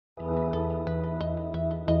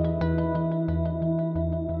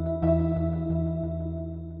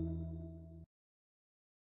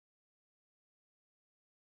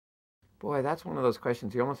Boy, that's one of those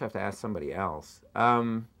questions you almost have to ask somebody else.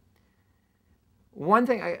 One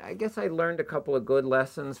thing, I guess I learned a couple of good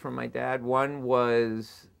lessons from my dad. One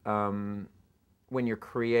was when you're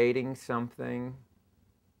creating something,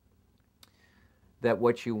 that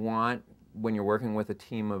what you want when you're working with a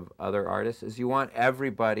team of other artists is you want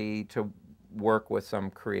everybody to work with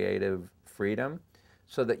some creative freedom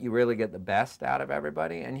so that you really get the best out of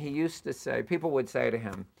everybody. And he used to say, people would say to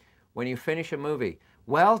him, when you finish a movie,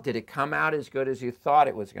 well, did it come out as good as you thought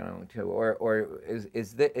it was going to? Or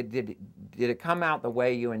did it come out the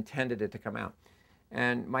way you intended it to come out?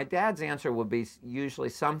 And my dad's answer would be usually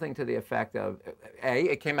something to the effect of, A,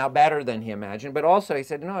 it came out better than he imagined, but also he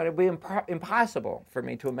said, no, it would be impossible for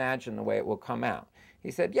me to imagine the way it will come out. He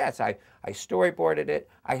said, yes, I storyboarded it,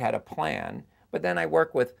 I had a plan, but then I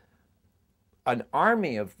work with an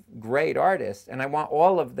army of great artists, and I want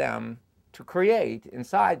all of them to create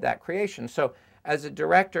inside that creation. So as a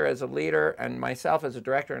director, as a leader, and myself as a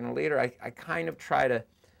director and a leader, I kind of try to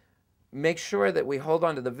make sure that we hold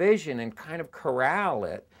on to the vision and kind of corral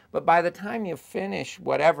it. But by the time you finish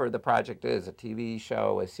whatever the project is, a TV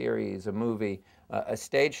show, a series, a movie, a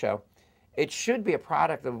stage show, it should be a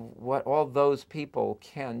product of what all those people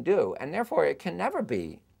can do. And therefore, it can never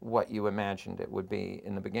be what you imagined it would be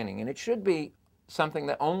in the beginning. And it should be something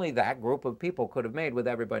that only that group of people could have made with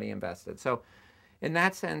everybody invested. So in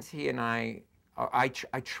that sense, he and I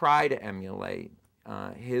try to emulate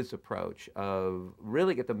his approach of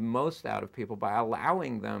really get the most out of people by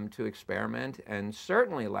allowing them to experiment and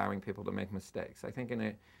certainly allowing people to make mistakes. I think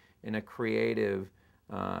in a creative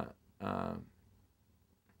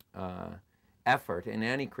effort, in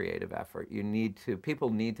any creative effort, people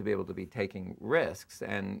need to be able to be taking risks,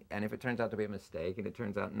 and if it turns out to be a mistake and it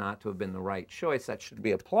turns out not to have been the right choice, that should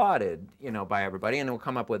be applauded, by everybody, and we'll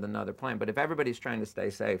come up with another plan. But if everybody's trying to stay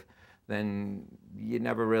safe, then you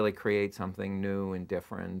never really create something new and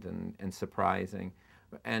different and surprising.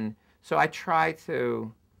 And so I try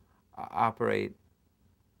to operate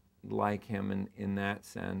like him in that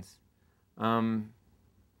sense.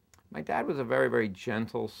 My dad was a very, very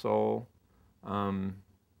gentle soul. I'm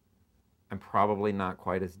probably not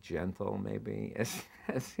quite as gentle, maybe,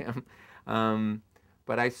 as him.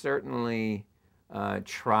 But I certainly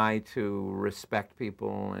try to respect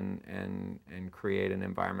people and create an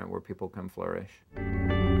environment where people can flourish.